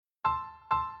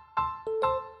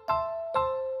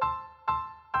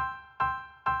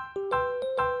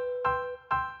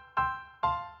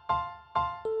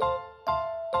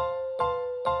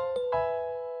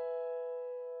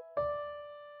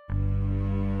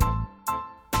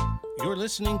You're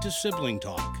listening to Sibling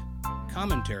Talk,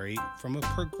 commentary from a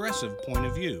progressive point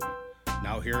of view.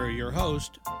 Now here are your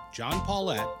hosts, John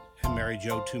Paulette and Mary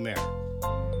Jo Tumer.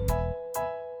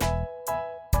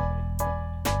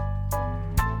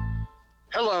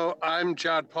 Hello, I'm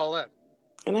John Paulette.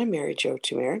 And I'm Mary Jo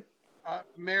Tumer.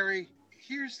 Mary,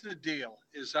 here's the deal,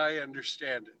 as I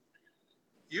understand it.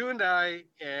 You and I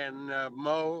and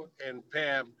Mo and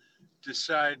Pam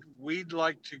decide we'd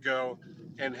like to go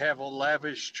and have a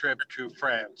lavish trip to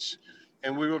France.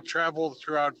 And we will travel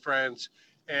throughout France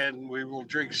and we will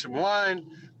drink some wine,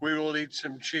 we will eat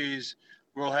some cheese,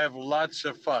 we'll have lots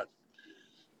of fun.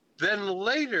 Then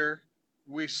later,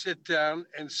 we sit down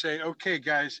and say, okay,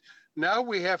 guys, now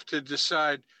we have to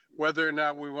decide whether or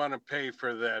not we want to pay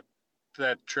for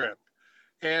that trip.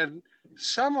 And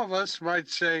some of us might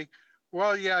say,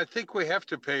 well, yeah, I think we have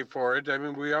to pay for it. I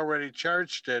mean, we already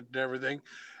charged it and everything.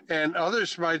 And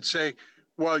others might say,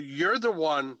 well, you're the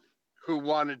one who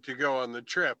wanted to go on the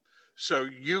trip, so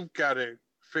you've got to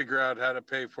figure out how to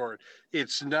pay for it.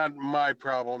 It's not my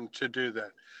problem to do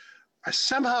that.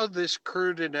 Somehow this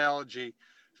crude analogy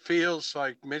feels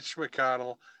like Mitch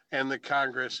McConnell and the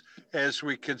Congress as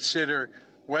we consider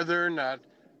whether or not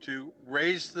to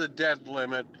raise the debt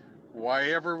limit, why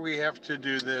ever we have to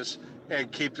do this,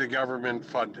 and keep the government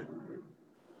funded.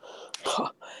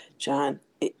 Oh, John,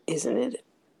 isn't it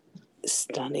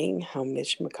stunning how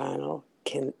Mitch McConnell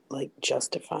can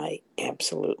justify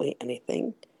absolutely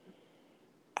anything?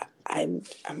 I'm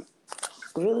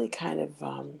really kind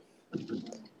of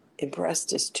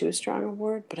impressed is too strong a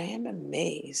word, but I am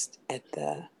amazed at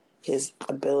his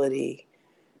ability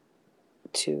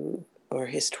or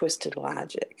his twisted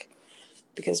logic.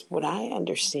 Because what I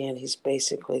understand he's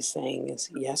basically saying is,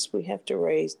 yes, we have to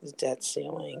raise the debt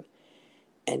ceiling.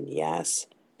 And yes,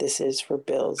 this is for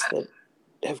bills that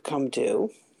have come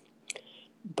due.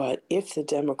 But if the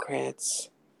Democrats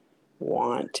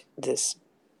want this,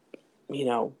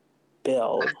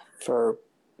 bill for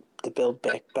the Build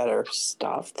Back Better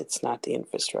stuff that's not the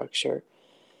infrastructure,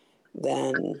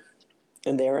 and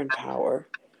they're in power,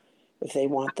 if they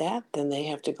want that, then they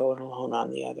have to go it alone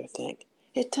on the other thing.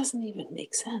 It doesn't even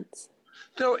make sense.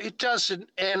 No, it doesn't.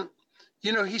 And,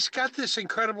 he's got this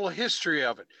incredible history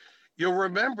of it. You'll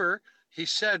remember he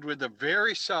said with a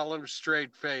very solemn,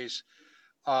 straight face,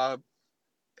 a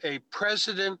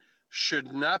president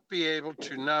should not be able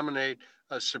to nominate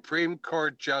a Supreme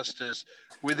Court justice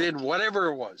within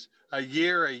whatever it was, a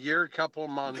year, a couple of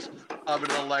months of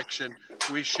an election.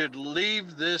 We should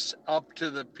leave this up to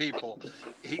the people.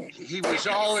 He was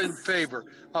all in favor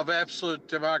of absolute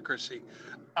democracy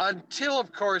until,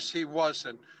 of course, he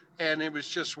wasn't. And it was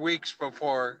just weeks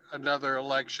before another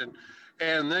election.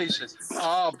 And then he said,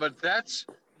 oh, but that's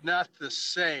not the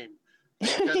same.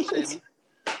 Because,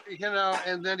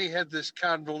 and then he had this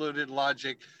convoluted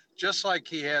logic, just like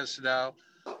he has now.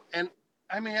 And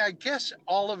I mean, I guess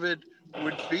all of it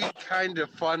would be kind of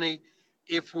funny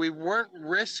if we weren't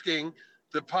risking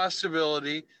the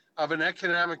possibility of an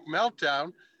economic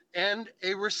meltdown and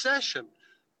a recession,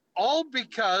 all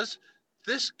because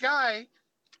this guy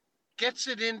gets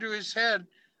it into his head,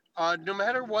 no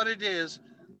matter what it is,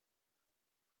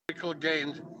 political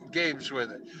games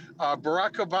with it.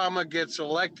 Barack Obama gets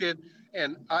elected,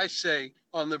 and I say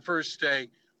on the first day,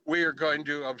 we are going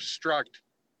to obstruct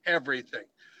everything.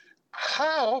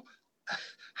 How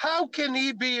can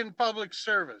he be in public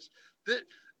service?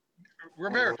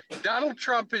 Remember, Donald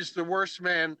Trump is the worst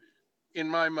man, in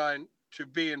my mind, to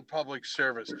be in public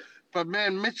service. But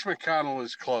man, Mitch McConnell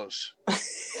is close.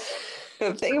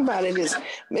 The thing about it is,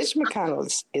 Mitch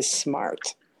McConnell is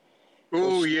smart.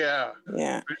 Oh, yeah.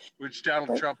 Yeah. Which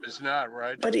Donald Trump is not,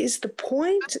 right? But is the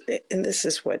point, and this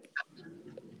is what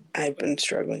I've been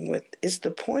struggling with, is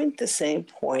the point the same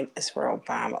point as for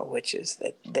Obama, which is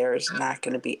that there's not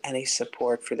going to be any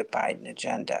support for the Biden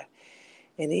agenda.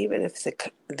 And even if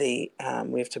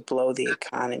we have to blow the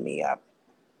economy up,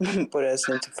 put us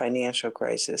into financial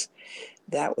crisis,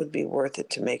 that would be worth it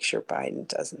to make sure Biden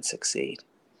doesn't succeed.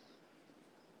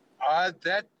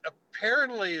 That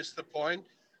apparently is the point,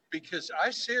 because I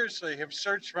seriously have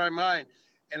searched my mind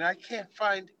and I can't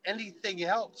find anything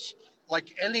else,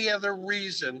 like any other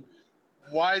reason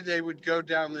why they would go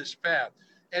down this path.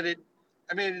 And it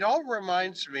all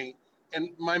reminds me, and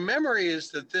my memory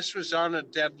is that this was on a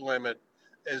debt limit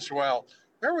as well.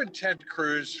 Remember when Ted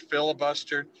Cruz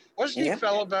filibustered? Wasn't he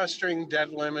filibustering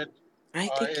debt limit?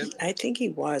 I think he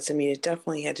was. I mean, it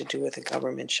definitely had to do with the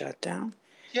government shutdown.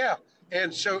 Yeah.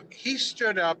 And so he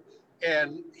stood up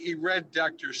and he read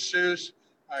Dr. Seuss.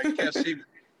 I guess he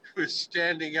was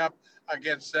standing up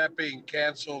against that being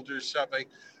canceled or something.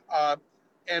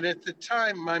 And at the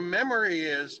time, my memory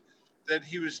is that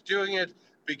he was doing it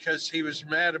because he was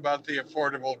mad about the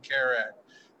Affordable Care Act.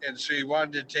 And so he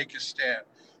wanted to take a stand.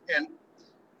 And,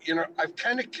 I've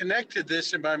kind of connected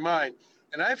this in my mind.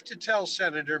 And I have to tell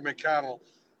Senator McConnell,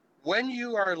 when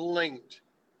you are linked,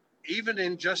 even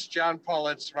in just John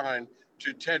Paulette's mind,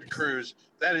 to Ted Cruz,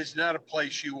 that is not a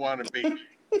place you want to be.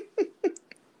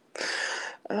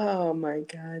 Oh my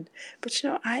God. But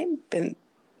I've been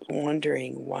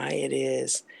wondering why it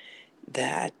is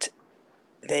that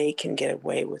they can get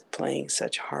away with playing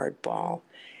such hardball.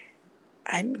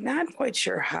 I'm not quite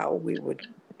sure how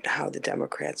the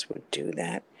Democrats would do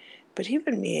that. But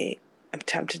even me, I'm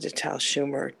tempted to tell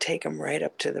Schumer, take them right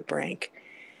up to the brink,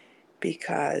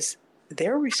 because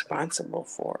they're responsible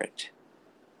for it.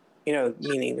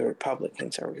 Meaning the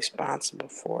Republicans are responsible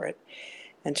for it.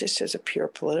 And just as a pure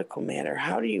political matter,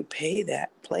 how do you play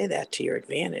that to your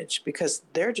advantage? Because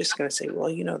they're just going to say, well,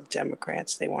 the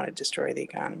Democrats, they want to destroy the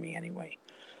economy anyway.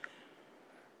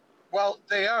 Well,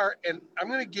 they are. And I'm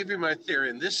going to give you my theory.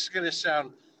 And this is going to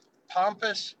sound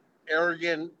pompous,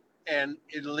 arrogant, and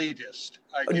elitist,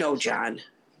 I guess. No, John.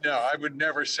 No, I would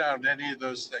never sound any of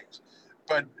those things.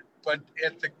 But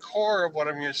at the core of what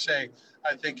I'm going to say,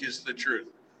 I think is the truth.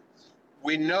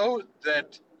 We know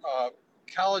that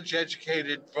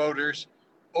college-educated voters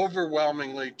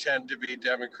overwhelmingly tend to be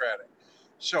Democratic.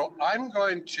 So I'm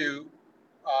going to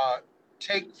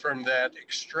take from that,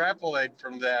 extrapolate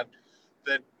from that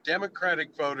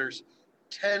Democratic voters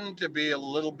tend to be a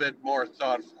little bit more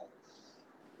thoughtful.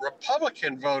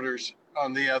 Republican voters,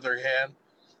 on the other hand,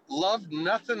 love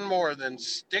nothing more than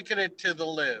sticking it to the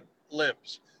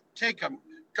libs. Take them.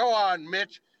 Go on,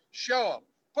 Mitch. Show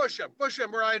them. Push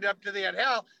them right up to the end.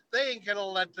 Hell, they ain't going to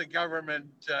let the government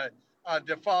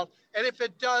default. And if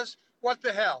it does, what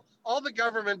the hell? All the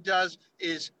government does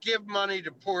is give money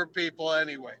to poor people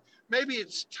anyway. Maybe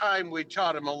it's time we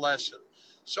taught them a lesson.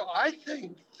 So I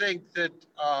think that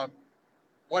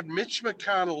what Mitch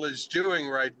McConnell is doing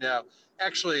right now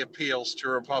actually appeals to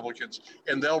Republicans,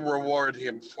 and they'll reward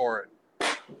him for it.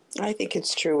 I think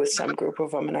it's true with some group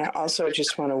of them. And I also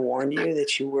just want to warn you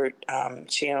that you were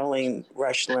channeling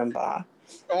Rush Limbaugh.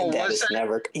 Oh, and that is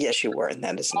never, yes, you were, and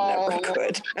that is never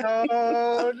good.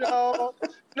 No,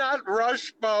 not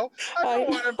Rushmo. I don't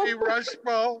want to be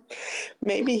Rushmo.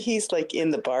 Maybe he's like in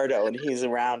the Bardo and he's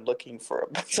around looking for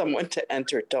someone to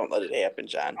enter. Don't let it happen,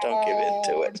 John. Don't give in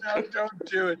to it. No, don't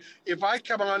do it. If I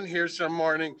come on here some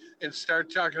morning and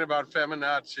start talking about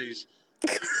feminazis,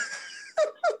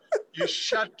 you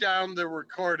shut down the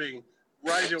recording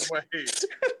right away.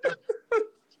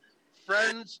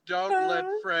 Friends don't let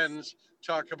friends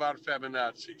talk about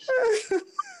feminazis.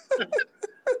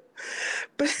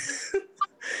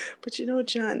 But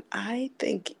John, I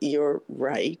think you're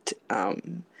right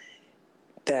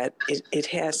that it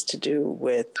has to do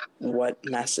with what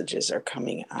messages are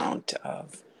coming out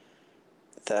of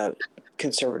the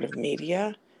conservative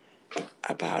media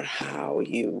about how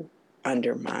you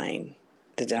undermine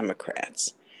the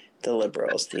Democrats, the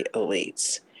liberals, the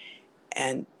elites.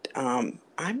 And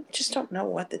I just don't know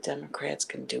what the Democrats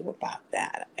can do about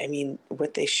that. I mean,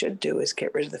 what they should do is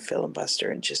get rid of the filibuster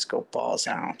and just go balls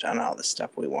out on all the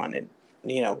stuff we wanted,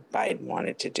 Biden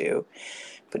wanted to do.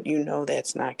 But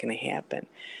that's not going to happen.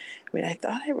 I mean, I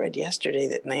thought I read yesterday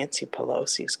that Nancy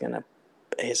Pelosi is going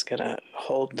to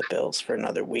hold the bills for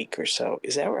another week or so.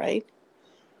 Is that right?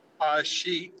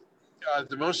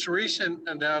 The most recent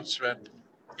announcement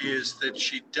is that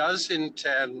she does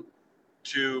intend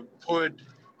to put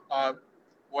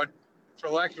what, for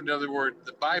lack of another word,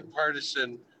 the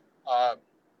bipartisan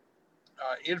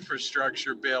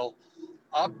infrastructure bill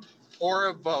up for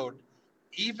a vote,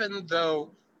 even though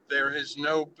there has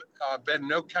been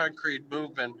no concrete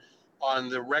movement on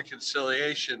the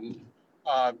reconciliation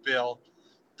bill.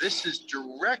 This is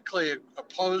directly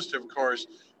opposed, of course,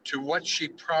 to what she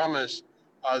promised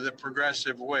the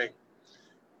progressive wing.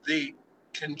 The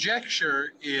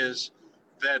conjecture is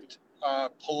that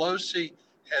Pelosi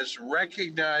has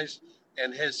recognized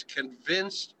and has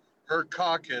convinced her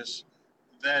caucus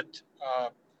that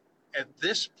at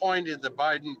this point in the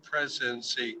Biden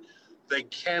presidency, they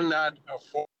cannot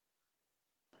afford,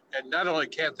 and not only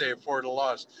can't they afford a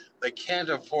loss, they can't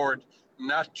afford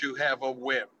not to have a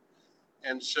win.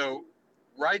 And so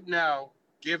right now,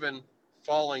 given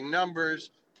falling numbers,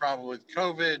 problem with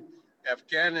COVID,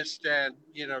 Afghanistan,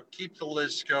 keep the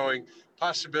list going,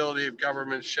 possibility of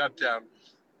government shutdown,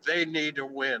 they need a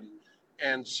win.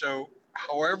 And so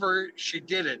however she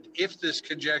did it, if this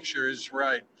conjecture is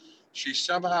right, she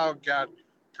somehow got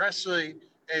Presley,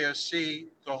 AOC,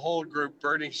 the whole group,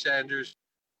 Bernie Sanders,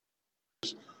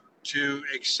 to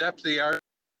accept the argument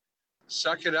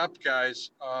suck it up,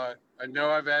 guys. I know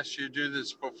I've asked you to do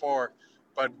this before,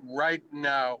 but right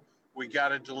now we got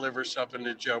to deliver something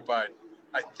to Joe Biden.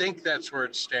 I think that's where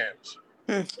it stands.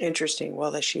 Interesting.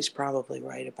 Well, she's probably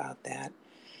right about that.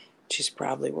 She's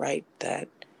probably right that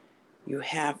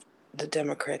the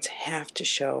Democrats have to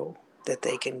show that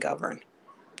they can govern,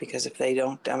 because if they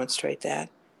don't demonstrate that,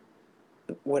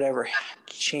 whatever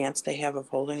chance they have of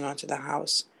holding on to the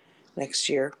House next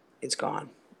year, it's gone.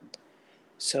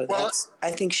 So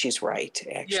I think she's right,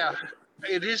 actually. Yeah,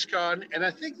 it is gone. And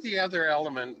I think the other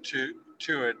element to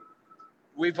it,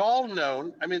 we've all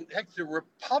known, I mean, heck, the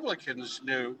Republicans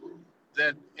knew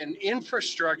that an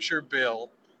infrastructure bill,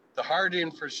 the hard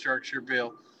infrastructure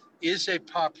bill, is a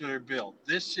popular bill.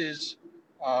 This is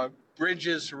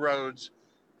bridges, roads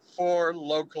for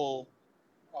local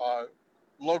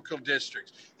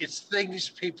districts. It's things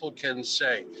people can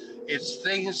say. It's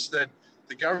things that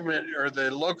the government or the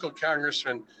local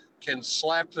congressman can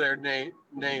slap their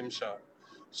names on.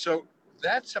 So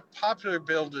that's a popular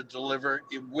bill to deliver.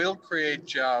 It will create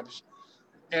jobs.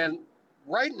 And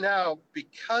right now,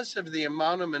 because of the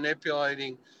amount of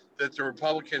manipulating that the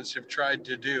Republicans have tried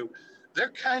to do,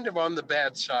 they're kind of on the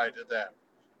bad side of that.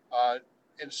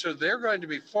 And so they're going to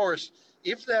be forced,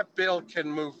 if that bill can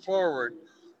move forward,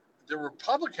 the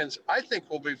Republicans, I think,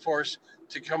 will be forced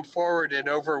to come forward and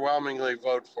overwhelmingly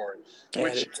vote for it.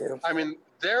 Which, I mean,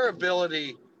 their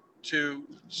ability to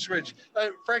switch,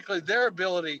 frankly, their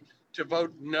ability to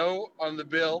vote no on the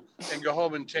bill and go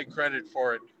home and take credit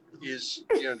for it is,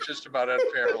 just about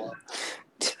unparalleled.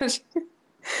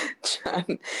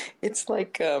 John, it's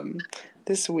like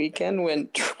this weekend when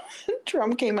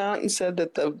Trump came out and said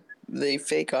that the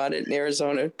fake audit in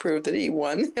Arizona proved that he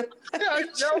won. Yeah, I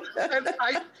know. And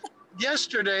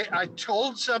yesterday I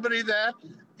told somebody that,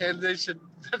 and they said,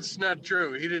 that's not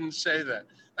true. He didn't say that.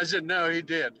 I said, no, he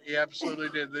did. He absolutely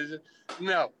did. They said,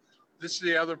 no. This is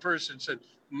the other person said,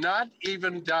 not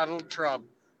even Donald Trump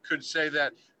could say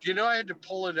that. Do you know I had to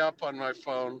pull it up on my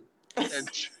phone and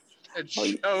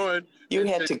show it? You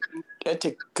had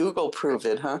to Google prove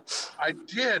it, huh? I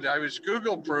did. I was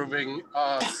Google proving,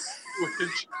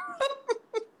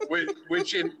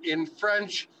 which in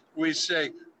French we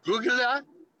say, Google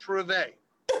prouvé.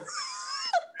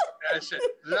 I said,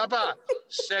 là-bas,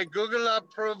 c'est Google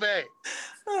prouvé.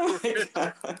 Oh my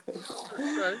God.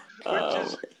 Right?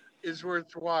 Which is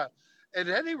worthwhile. At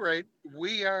any rate,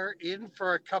 we are in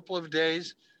for a couple of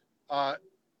days of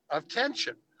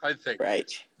tension, I think.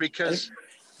 Right. Because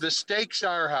the stakes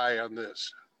are high on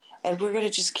this. And we're going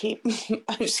to just keep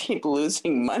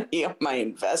losing money on my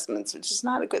investments, which is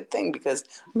not a good thing because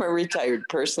I'm a retired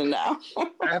person now.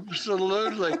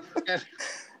 Absolutely. And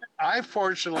I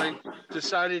fortunately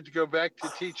decided to go back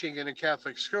to teaching in a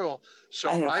Catholic school, so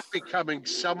I'm becoming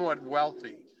somewhat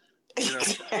wealthy.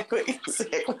 Exactly.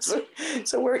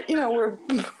 So we're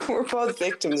both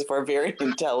victims of our very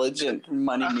intelligent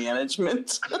money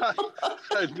management.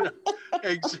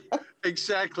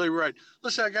 Exactly right.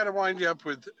 Listen, I got to wind you up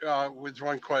with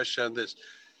one question on this.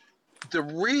 The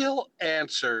real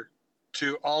answer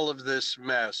to all of this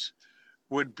mess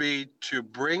would be to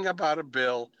bring about a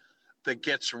bill that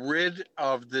gets rid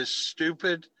of this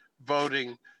stupid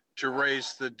voting to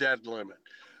raise the debt limit.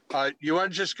 You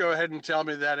want to just go ahead and tell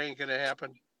me that ain't going to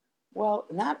happen? Well,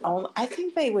 not only, I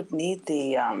think they would need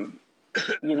the,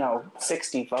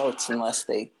 60 votes unless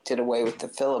they did away with the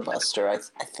filibuster. I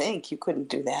think you couldn't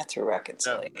do that through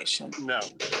reconciliation. No.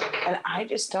 And I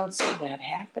just don't see that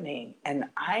happening. And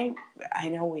I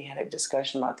know we had a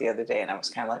discussion about the other day, and I was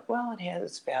kind of like, well, it has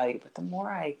its value. But the more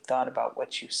I thought about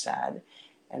what you said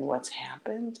and what's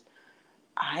happened,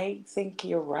 I think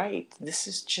you're right. This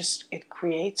is just, it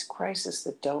creates crises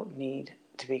that don't need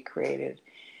to be created.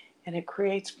 And it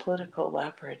creates political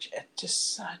leverage at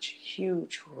just such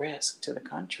huge risk to the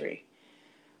country.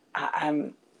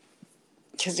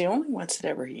 Because the only ones that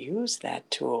ever use that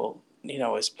tool,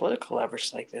 as political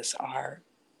leverage like this are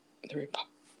the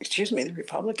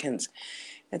Republicans.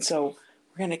 And so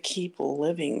we're going to keep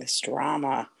living this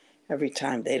drama every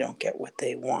time they don't get what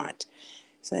they want.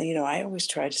 So, I always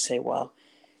try to say, well,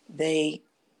 they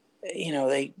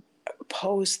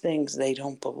oppose things they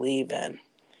don't believe in.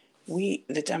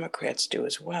 The Democrats do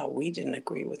as well. We didn't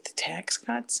agree with the tax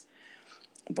cuts,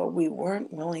 but we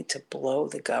weren't willing to blow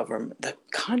the government, the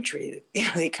country,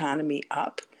 the economy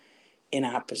up in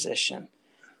opposition.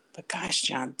 But gosh,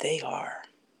 John, they are.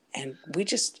 And we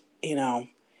just, it's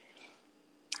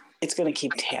going to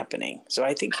keep happening. So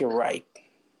I think you're right.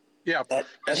 Yeah. That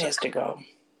has to go.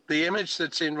 The image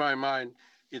that's in my mind,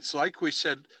 it's like we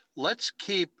said, let's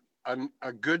keep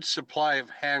a good supply of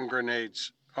hand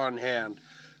grenades on hand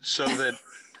so that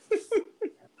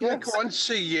Like once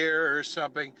a year or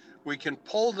something, we can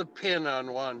pull the pin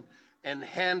on one and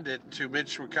hand it to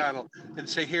Mitch McConnell and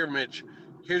say, "Here, Mitch,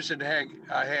 here's a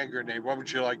hand grenade. What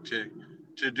would you like to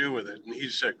do with it?" And he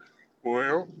said,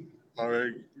 "Well,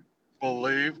 I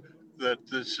believe that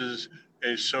this is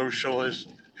a socialist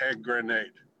hand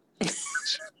grenade."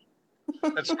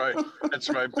 That's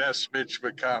my best Mitch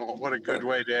McConnell. What a good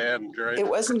way to end, right? It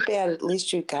wasn't bad. At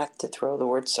least you got to throw the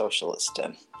word socialist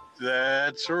in.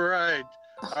 That's right.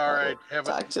 All right. Have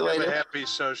a later. happy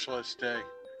Socialist Day.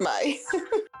 Bye.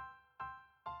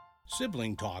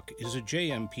 Sibling Talk is a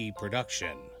JMP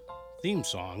production. Theme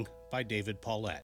song by David Paulette.